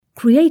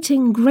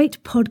Creating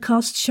great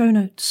podcast show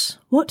notes.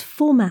 What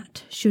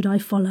format should I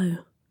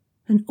follow?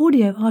 An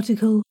audio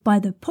article by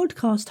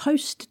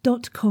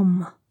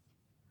thepodcasthost.com.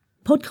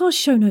 Podcast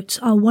show notes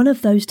are one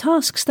of those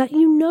tasks that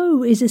you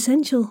know is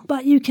essential,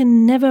 but you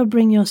can never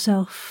bring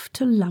yourself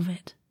to love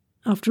it.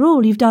 After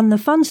all, you've done the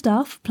fun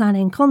stuff,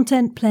 planning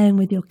content, playing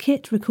with your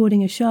kit,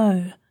 recording a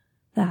show.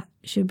 That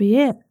should be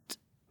it,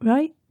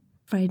 right?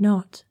 Afraid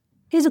not.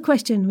 Here's a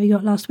question we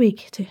got last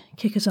week to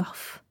kick us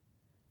off.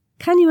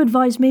 Can you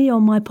advise me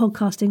on my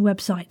podcasting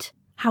website?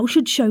 How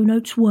should show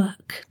notes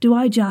work? Do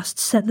I just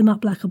set them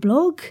up like a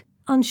blog?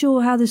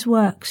 Unsure how this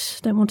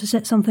works. Don't want to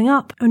set something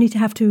up, only to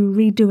have to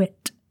redo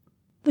it.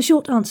 The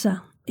short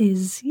answer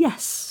is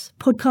yes.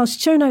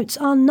 Podcast show notes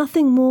are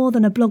nothing more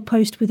than a blog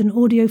post with an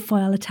audio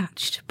file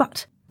attached,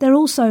 but they're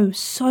also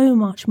so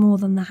much more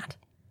than that.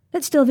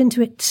 Let's delve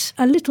into it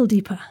a little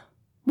deeper.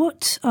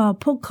 What are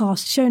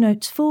podcast show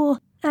notes for,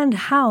 and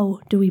how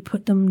do we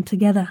put them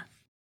together?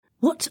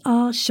 What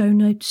are show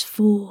notes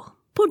for?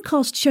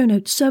 Podcast show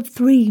notes serve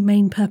three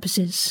main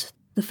purposes.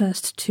 The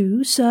first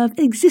two serve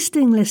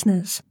existing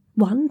listeners.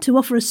 One, to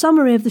offer a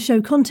summary of the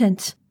show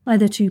content,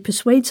 either to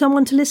persuade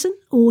someone to listen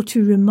or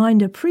to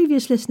remind a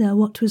previous listener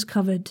what was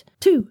covered.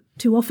 Two,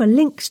 to offer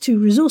links to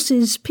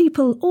resources,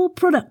 people, or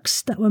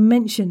products that were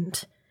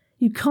mentioned.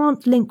 You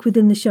can't link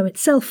within the show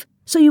itself,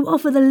 so you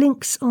offer the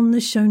links on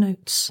the show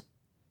notes.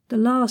 The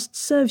last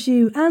serves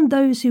you and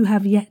those who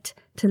have yet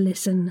to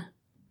listen.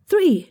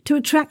 3, to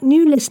attract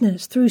new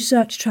listeners through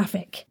search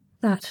traffic.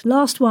 That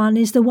last one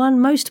is the one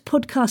most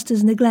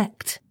podcasters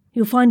neglect.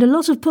 You'll find a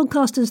lot of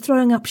podcasters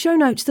throwing up show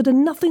notes that are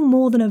nothing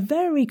more than a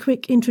very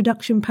quick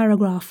introduction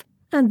paragraph,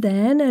 and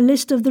then a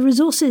list of the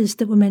resources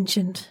that were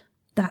mentioned.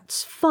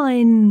 That's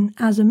fine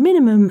as a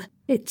minimum.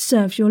 It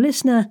serves your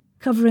listener,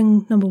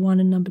 covering number 1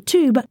 and number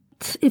 2, but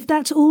if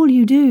that's all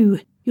you do,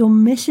 you're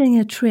missing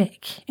a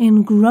trick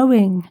in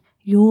growing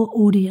your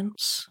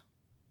audience.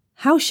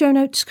 How show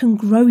notes can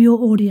grow your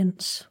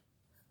audience.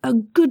 A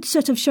good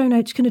set of show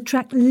notes can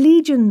attract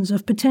legions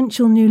of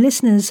potential new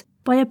listeners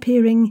by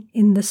appearing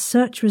in the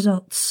search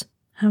results.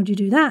 How do you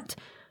do that?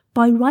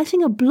 By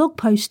writing a blog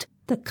post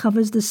that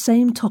covers the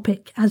same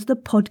topic as the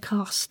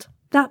podcast.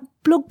 That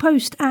blog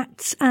post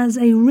acts as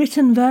a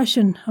written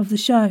version of the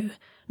show,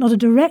 not a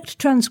direct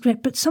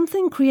transcript, but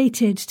something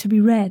created to be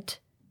read.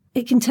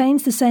 It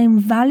contains the same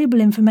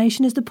valuable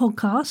information as the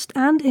podcast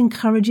and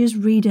encourages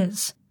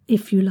readers.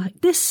 If you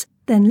like this,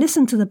 then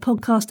listen to the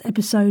podcast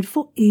episode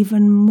for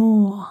even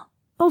more.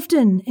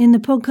 Often in the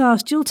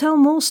podcast, you'll tell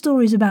more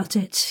stories about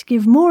it,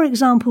 give more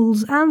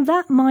examples, and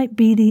that might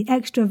be the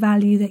extra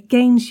value that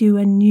gains you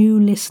a new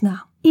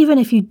listener. Even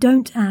if you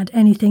don't add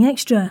anything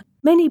extra,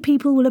 many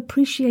people will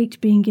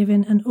appreciate being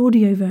given an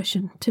audio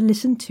version to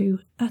listen to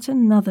at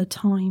another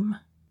time.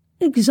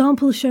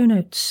 Example show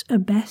notes, a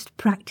best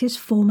practice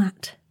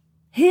format.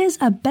 Here's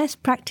a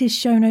best practice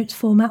show notes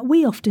format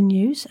we often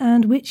use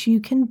and which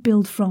you can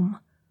build from.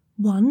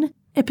 1.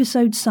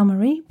 Episode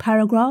summary,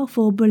 paragraph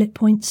or bullet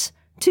points.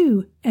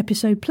 2.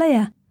 Episode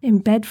player,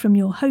 embed from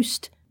your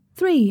host.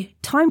 3.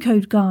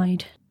 Timecode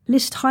guide,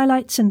 list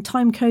highlights and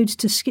timecodes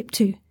to skip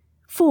to.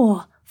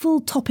 4.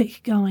 Full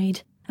topic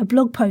guide, a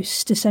blog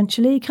post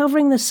essentially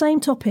covering the same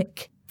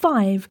topic.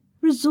 5.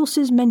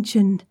 Resources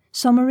mentioned,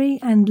 summary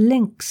and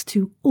links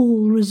to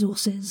all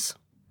resources.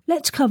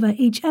 Let's cover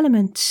each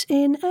element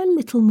in a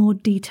little more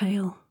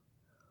detail.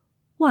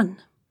 1.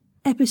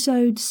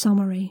 Episode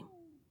summary.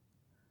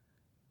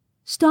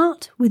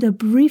 Start with a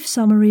brief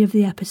summary of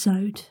the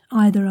episode,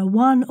 either a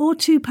 1 or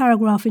 2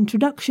 paragraph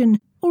introduction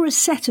or a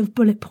set of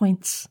bullet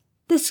points.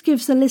 This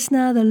gives the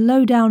listener the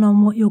lowdown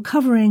on what you're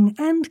covering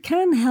and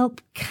can help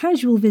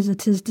casual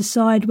visitors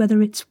decide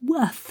whether it's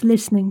worth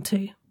listening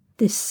to.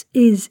 This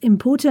is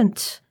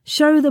important.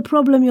 Show the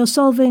problem you're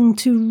solving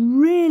to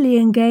really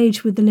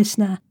engage with the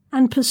listener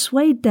and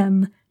persuade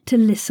them to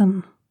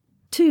listen.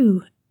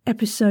 2.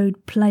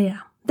 Episode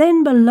player.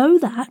 Then below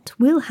that,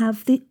 we'll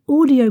have the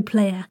audio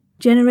player,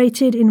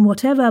 generated in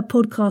whatever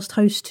podcast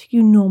host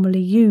you normally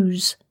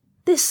use.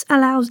 This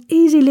allows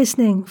easy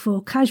listening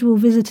for casual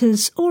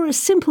visitors or a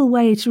simple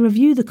way to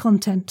review the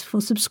content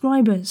for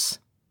subscribers.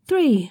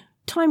 3.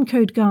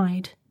 Timecode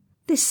guide.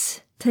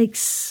 This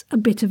takes a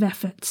bit of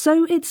effort,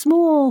 so it's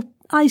more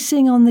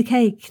icing on the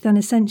cake than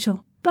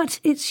essential, but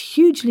it's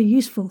hugely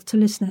useful to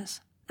listeners.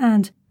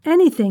 And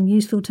anything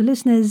useful to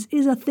listeners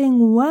is a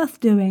thing worth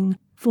doing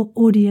for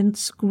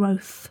audience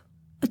growth.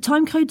 A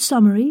timecode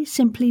summary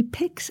simply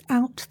picks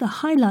out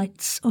the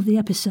highlights of the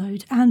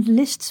episode and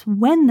lists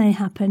when they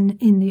happen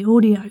in the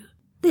audio.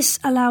 This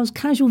allows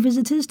casual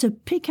visitors to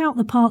pick out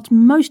the part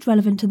most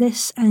relevant to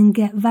this and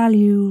get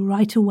value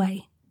right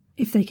away.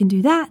 If they can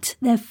do that,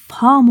 they're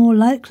far more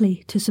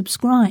likely to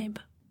subscribe.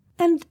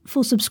 And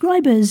for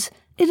subscribers,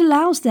 it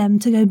allows them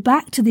to go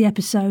back to the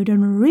episode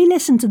and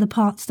re-listen to the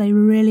parts they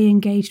really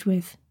engaged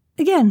with.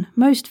 Again,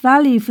 most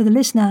value for the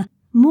listener,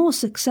 more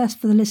success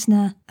for the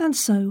listener, and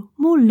so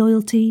more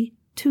loyalty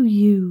to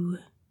you.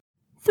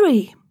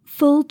 3.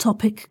 Full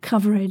topic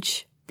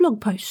coverage.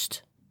 Blog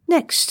post.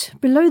 Next,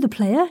 below the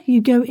player,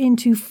 you go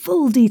into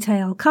full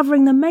detail,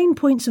 covering the main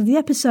points of the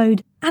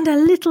episode and a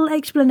little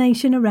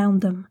explanation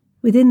around them.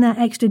 Within that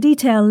extra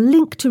detail,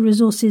 link to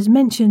resources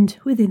mentioned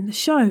within the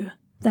show.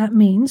 That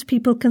means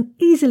people can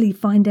easily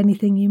find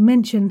anything you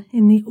mention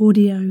in the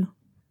audio.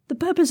 The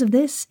purpose of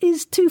this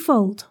is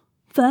twofold.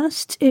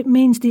 First, it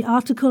means the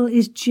article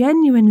is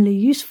genuinely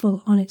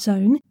useful on its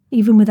own,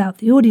 even without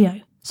the audio.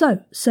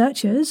 So,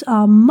 searchers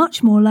are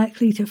much more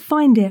likely to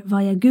find it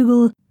via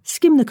Google,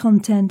 skim the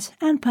content,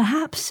 and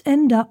perhaps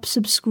end up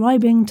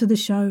subscribing to the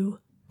show.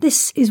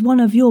 This is one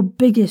of your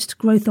biggest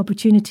growth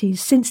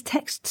opportunities since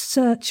text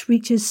search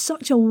reaches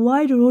such a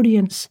wider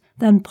audience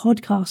than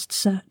podcast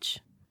search.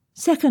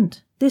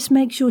 Second, this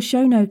makes your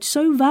show notes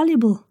so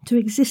valuable to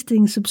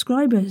existing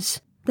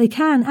subscribers. They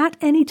can, at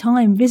any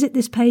time, visit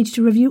this page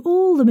to review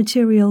all the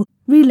material,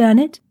 relearn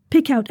it,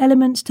 pick out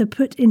elements to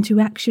put into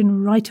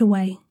action right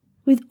away.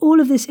 With all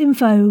of this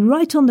info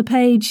right on the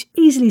page,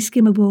 easily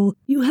skimmable,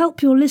 you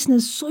help your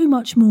listeners so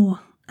much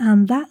more,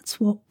 and that's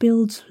what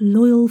builds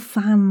loyal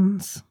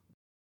fans.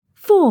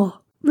 4.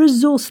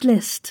 Resource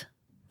list.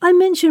 I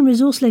mentioned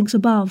resource links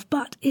above,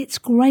 but it's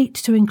great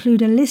to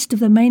include a list of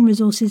the main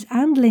resources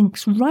and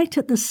links right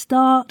at the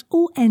start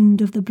or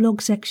end of the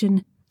blog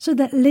section, so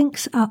that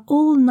links are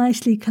all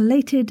nicely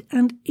collated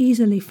and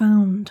easily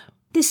found.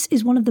 This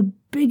is one of the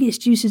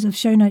biggest uses of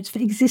show notes for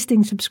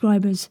existing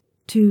subscribers,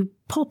 to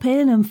pop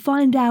in and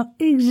find out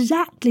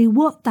exactly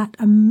what that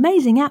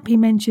amazing app he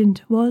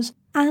mentioned was,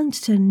 and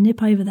to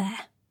nip over there.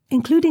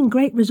 Including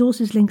great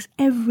resources links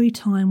every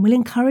time will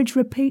encourage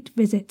repeat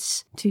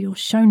visits to your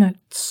show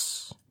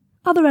notes.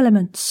 Other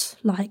elements,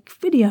 like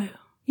video.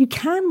 You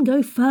can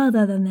go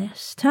further than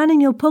this,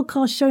 turning your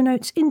podcast show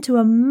notes into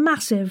a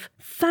massive,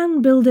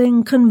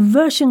 fan-building,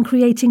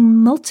 conversion-creating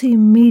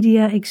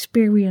multimedia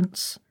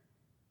experience.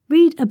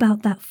 Read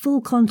about that full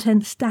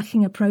content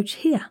stacking approach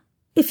here.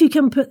 If you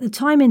can put the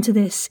time into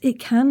this, it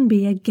can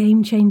be a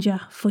game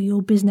changer for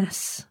your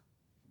business.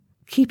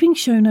 Keeping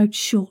show notes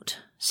short.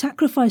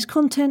 Sacrifice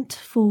content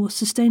for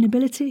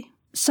sustainability.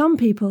 Some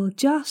people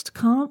just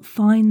can't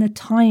find the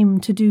time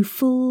to do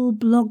full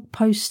blog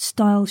post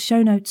style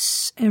show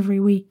notes every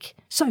week.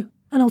 So,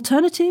 an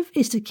alternative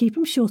is to keep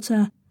them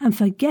shorter and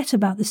forget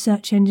about the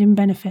search engine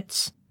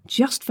benefits.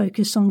 Just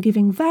focus on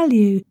giving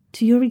value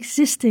to your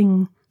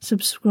existing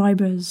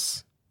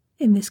subscribers.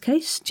 In this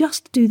case,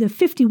 just do the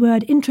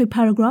 50-word intro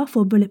paragraph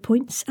or bullet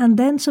points and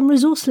then some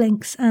resource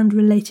links and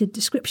related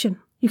description.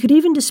 You could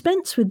even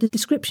dispense with the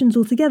descriptions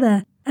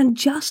altogether and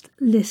just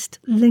list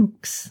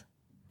links.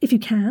 If you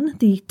can,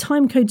 the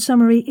timecode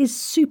summary is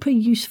super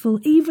useful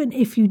even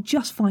if you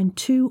just find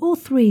 2 or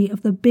 3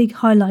 of the big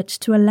highlights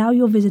to allow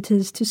your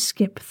visitors to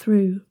skip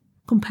through.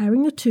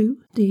 Comparing the two,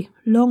 the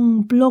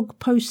long blog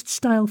post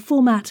style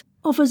format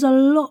offers a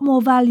lot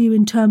more value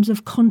in terms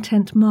of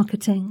content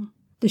marketing.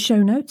 The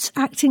show notes,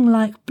 acting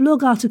like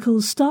blog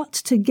articles, start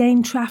to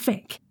gain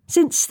traffic,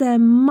 since they're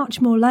much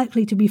more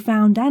likely to be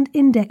found and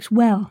indexed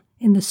well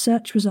in the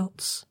search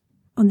results.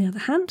 On the other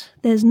hand,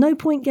 there's no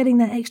point getting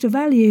that extra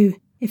value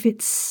if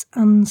it's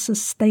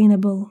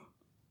unsustainable.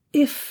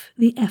 If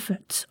the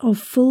effort of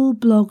full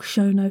blog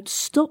show notes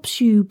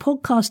stops you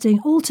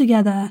podcasting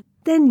altogether,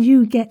 then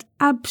you get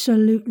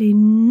absolutely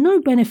no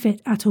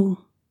benefit at all.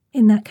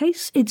 In that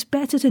case, it's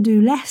better to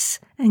do less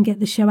and get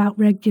the show out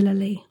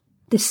regularly.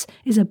 This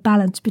is a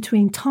balance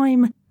between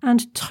time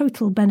and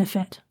total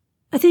benefit.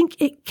 I think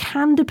it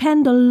can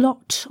depend a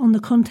lot on the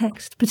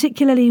context,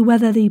 particularly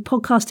whether the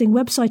podcasting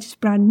website is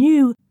brand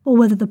new or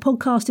whether the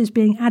podcast is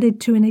being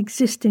added to an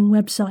existing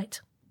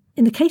website.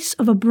 In the case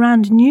of a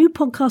brand new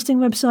podcasting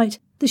website,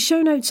 the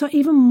show notes are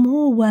even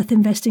more worth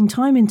investing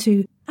time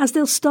into, as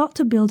they'll start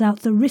to build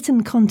out the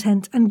written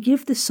content and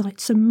give the site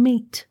some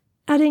meat.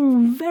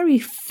 Adding very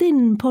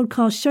thin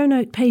podcast show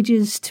note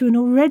pages to an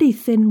already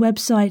thin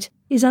website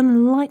is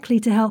unlikely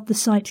to help the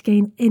site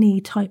gain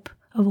any type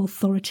of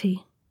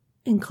authority.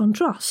 In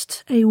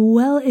contrast, a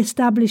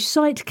well-established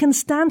site can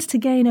stand to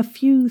gain a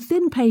few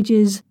thin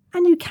pages,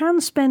 and you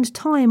can spend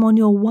time on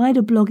your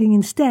wider blogging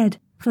instead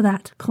for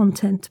that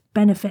content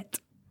benefit.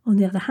 On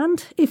the other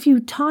hand, if you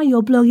tie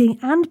your blogging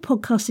and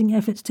podcasting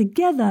efforts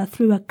together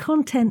through a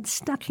content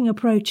stacking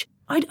approach,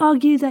 I'd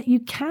argue that you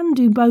can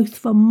do both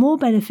for more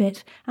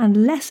benefit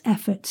and less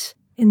effort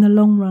in the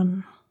long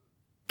run.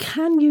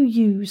 Can you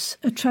use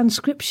a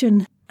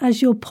transcription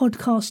as your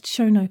podcast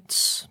show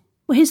notes?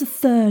 Well, here's a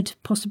third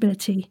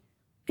possibility.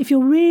 If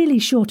you're really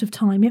short of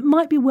time, it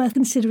might be worth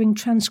considering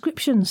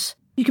transcriptions.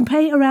 You can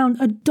pay around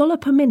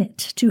 $1 per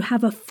minute to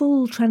have a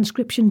full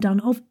transcription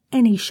done of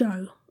any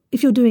show.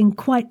 If you're doing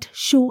quite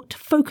short,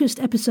 focused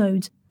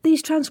episodes,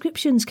 these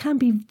transcriptions can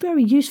be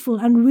very useful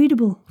and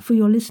readable for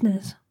your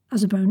listeners.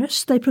 As a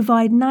bonus, they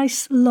provide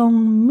nice,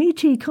 long,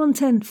 meaty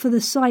content for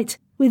the site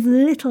with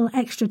little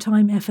extra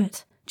time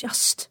effort,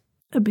 just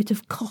a bit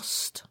of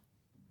cost.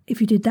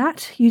 If you did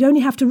that, you'd only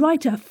have to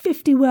write a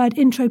 50-word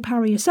intro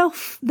para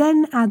yourself,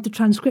 then add the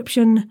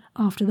transcription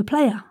after the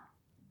player.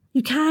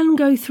 You can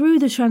go through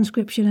the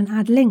transcription and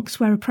add links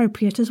where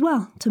appropriate as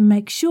well, to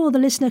make sure the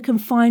listener can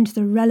find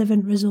the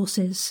relevant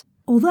resources.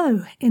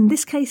 although in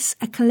this case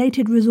a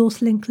collated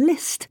resource link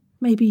list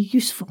may be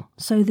useful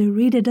so the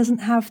reader doesn't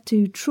have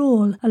to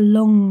trawl a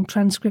long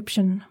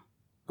transcription.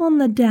 On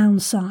the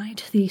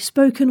downside, the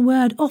spoken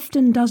word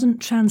often doesn't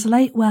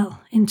translate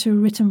well into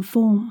written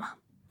form.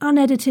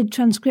 Unedited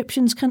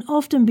transcriptions can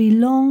often be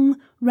long,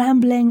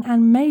 rambling,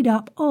 and made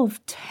up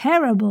of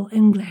terrible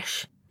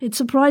English. It's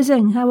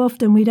surprising how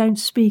often we don't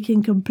speak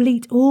in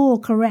complete or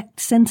correct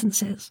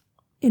sentences.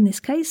 In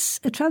this case,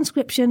 a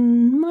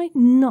transcription might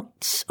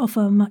not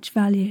offer much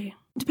value.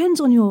 It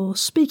depends on your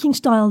speaking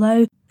style,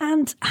 though,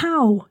 and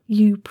how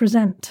you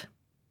present.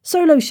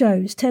 Solo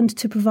shows tend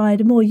to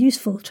provide more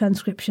useful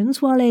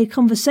transcriptions, while a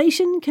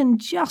conversation can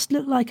just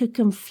look like a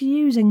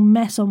confusing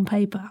mess on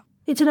paper.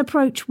 It's an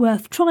approach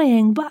worth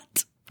trying,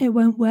 but it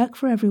won't work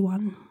for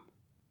everyone.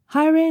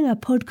 Hiring a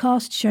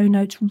podcast show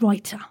notes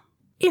writer.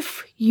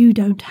 If you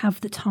don't have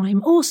the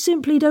time or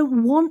simply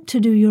don't want to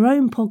do your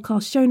own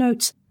podcast show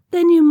notes,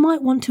 then you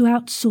might want to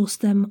outsource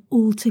them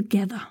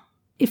altogether.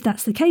 If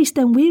that's the case,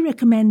 then we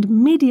recommend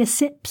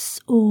MediaSips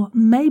or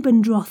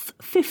Mabendroth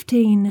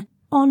 15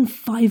 on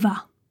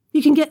Fiverr.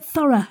 You can get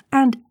thorough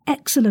and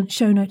excellent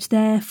show notes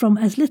there from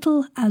as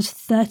little as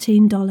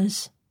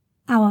 $13.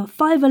 Our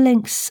Fiverr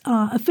links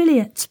are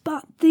affiliates,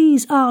 but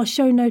these are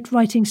show note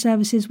writing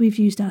services we've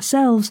used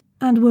ourselves,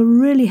 and we're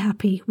really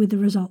happy with the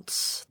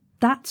results.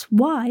 That's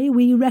why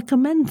we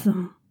recommend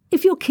them.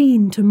 If you're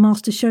keen to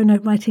master show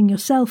note writing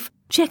yourself,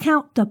 check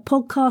out the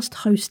Podcast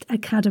Host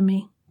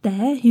Academy.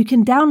 There you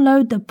can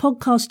download the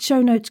Podcast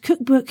Show Notes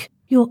Cookbook,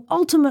 your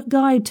ultimate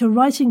guide to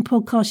writing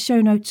podcast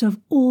show notes of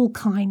all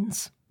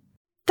kinds.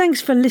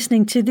 Thanks for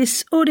listening to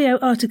this audio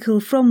article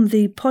from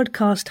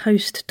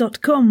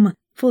thepodcasthost.com.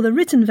 For the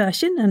written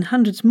version and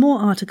hundreds more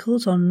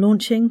articles on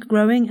launching,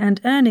 growing and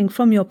earning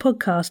from your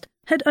podcast,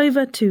 head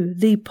over to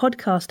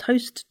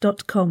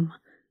thepodcasthost.com.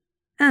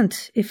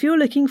 And if you're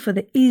looking for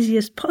the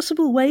easiest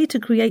possible way to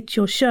create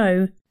your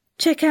show,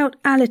 check out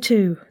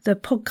Alitu, the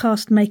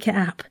podcast maker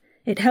app.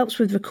 It helps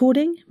with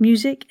recording,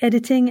 music,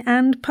 editing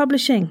and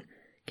publishing.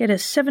 Get a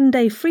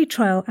 7-day free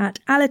trial at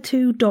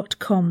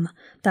alitu.com.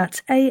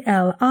 That's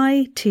ALITU.com.